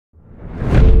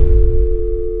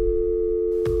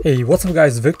Hey, what's up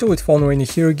guys, Victor with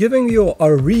PhoneArena here, giving you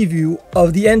a review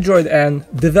of the Android N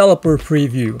developer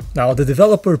preview. Now, the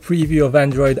developer preview of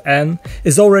Android N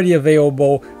is already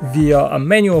available via a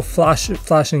manual flashing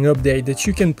update that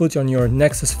you can put on your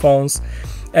Nexus phones,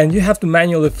 and you have to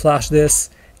manually flash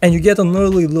this, and you get an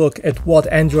early look at what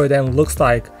Android N looks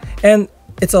like, and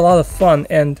it's a lot of fun.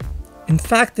 And in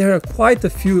fact, there are quite a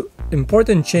few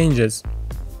important changes.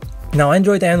 Now,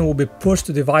 Android N will be pushed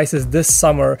to devices this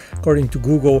summer according to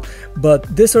Google, but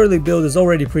this early build is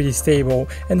already pretty stable,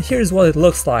 and here's what it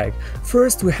looks like.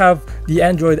 First, we have the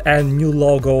Android N new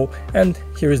logo, and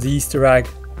here is the Easter egg,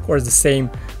 of course the same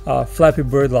Flappy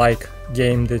Bird-like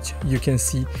game that you can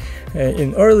see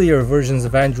in earlier versions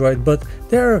of Android, but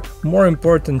there are more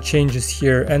important changes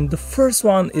here, and the first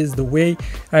one is the way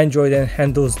Android N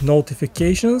handles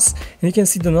notifications. And you can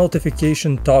see the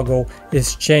notification toggle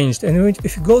is changed, and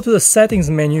if you go to the settings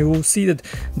menu, you will see that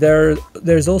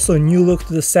there's also a new look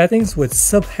to the settings with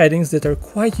subheadings that are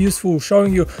quite useful,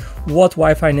 showing you what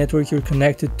Wi-Fi network you're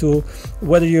connected to,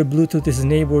 whether your Bluetooth is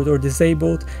enabled or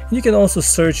disabled, and you can also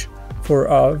search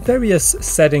for various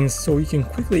settings so you can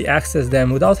quickly access them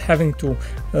without having to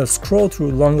scroll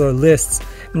through longer lists.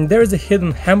 And there is a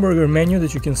hidden hamburger menu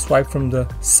that you can swipe from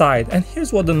the side, and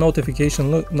here's what the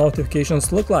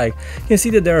notifications look like. You can see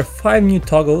that there are 5 new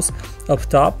toggles up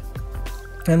top,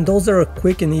 and those are a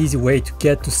quick and easy way to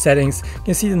get to settings. You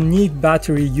can see the neat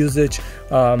battery usage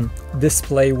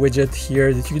display widget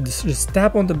here that you can just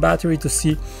tap on the battery to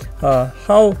see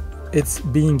how it's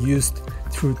being used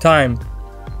through time.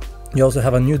 You also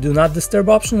have a new Do Not Disturb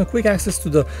option, a quick access to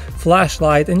the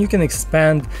flashlight, and you can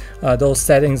expand those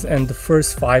settings, and the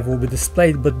first 5 will be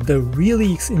displayed. But the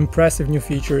really impressive new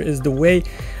feature is the way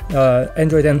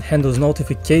Android N handles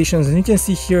notifications, and you can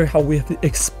see here how we have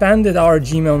expanded our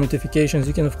Gmail notifications.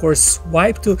 You can of course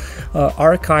swipe to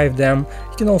archive them.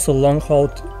 You can also long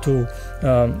hold to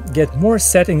get more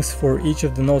settings for each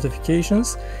of the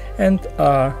notifications, and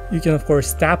you can of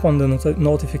course tap on the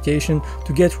notification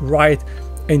to get right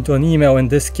into an email in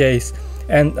this case.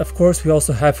 And of course we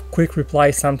also have quick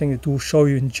reply, something that we'll show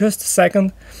you in just a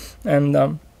second.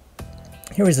 And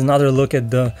here is another look at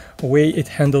the way it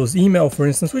handles email, for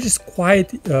instance, which is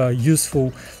quite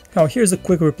useful. Now here's a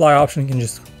quick reply option. You can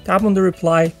just tap on the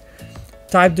reply,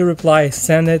 type the reply,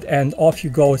 send it, and off you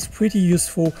go. It's pretty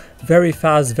useful, very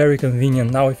fast, very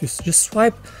convenient. Now if you just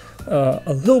swipe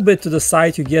a little bit to the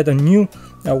side, you get a new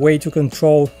way to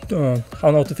control how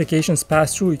notifications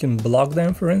pass through. You can block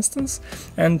them, for instance,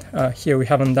 and here we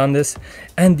haven't done this.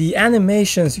 And the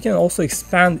animations, you can also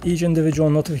expand each individual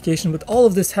notification, but all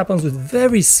of this happens with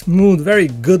very smooth, very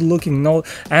good looking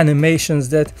animations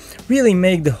that really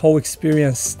make the whole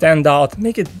experience stand out,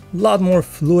 make it a lot more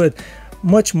fluid,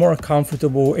 much more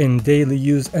comfortable in daily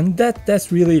use, and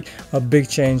that's really a big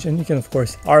change. And you can of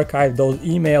course archive those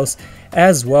emails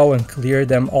as well and clear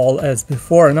them all as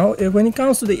before. Now when it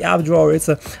comes to the app drawer, it's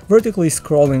a vertically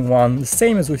scrolling one, the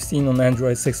same as we've seen on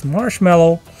Android 6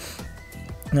 Marshmallow.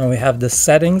 Now we have the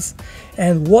settings,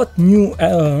 and what new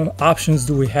options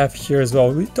do we have here as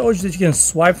well? We told you that you can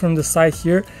swipe from the side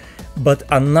here, but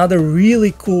another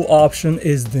really cool option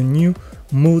is the new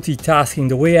multitasking,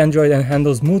 the way Android N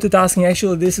handles multitasking.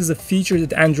 Actually, this is a feature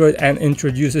that Android N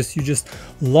introduces. You just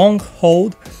long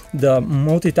hold the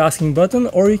multitasking button,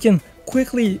 or you can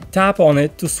quickly tap on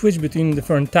it to switch between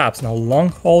different tabs. Now long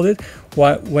hold it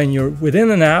when you're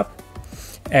within an app,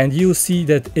 and you'll see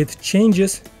that it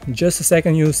changes. In just a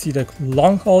second you'll see that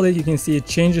long hold it, you can see it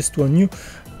changes to a new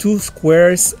 2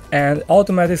 squares and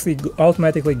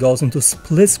automatically goes into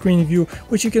split screen view,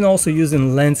 which you can also use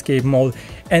in landscape mode,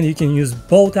 and you can use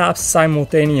both apps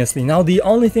simultaneously. Now the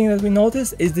only thing that we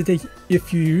notice is that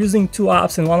if you're using 2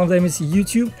 apps and one of them is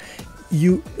YouTube,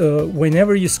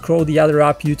 whenever you scroll the other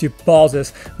app, YouTube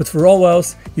pauses, but for all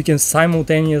else you can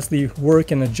simultaneously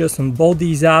work and adjust on both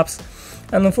these apps.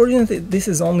 And unfortunately this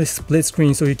is only split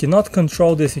screen, so you cannot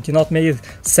control this. You cannot make it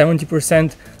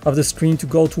 70% of the screen to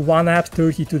go to one app,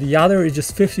 30 to the other. It's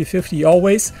just 50-50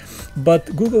 always.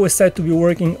 But Google is said to be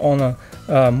working on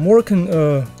a more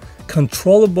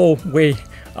controllable way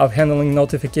of handling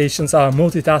notifications,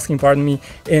 multitasking, pardon me,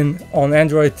 on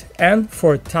Android and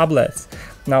for tablets.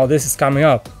 Now this is coming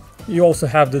up. You also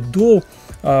have the dual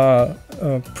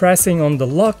pressing on the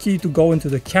lock key to go into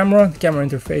the camera. The camera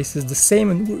interface is the same,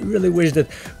 and we really wish that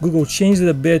Google changed it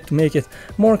a bit to make it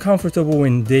more comfortable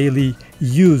in daily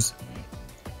use.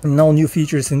 No new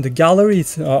features in the gallery.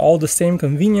 It's all the same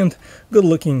convenient, good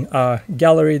looking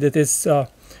gallery that is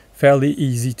fairly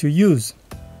easy to use.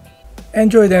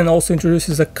 Android N also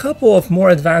introduces a couple of more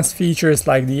advanced features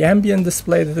like the ambient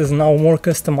display that is now more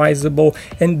customizable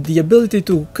and the ability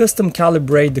to custom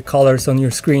calibrate the colors on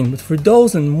your screen. But for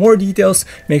those and more details,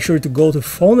 make sure to go to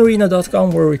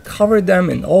PhoneArena.com where we cover them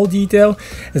in all detail.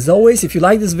 As always, if you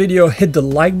like this video, hit the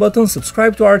like button,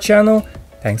 subscribe to our channel.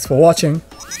 Thanks for watching.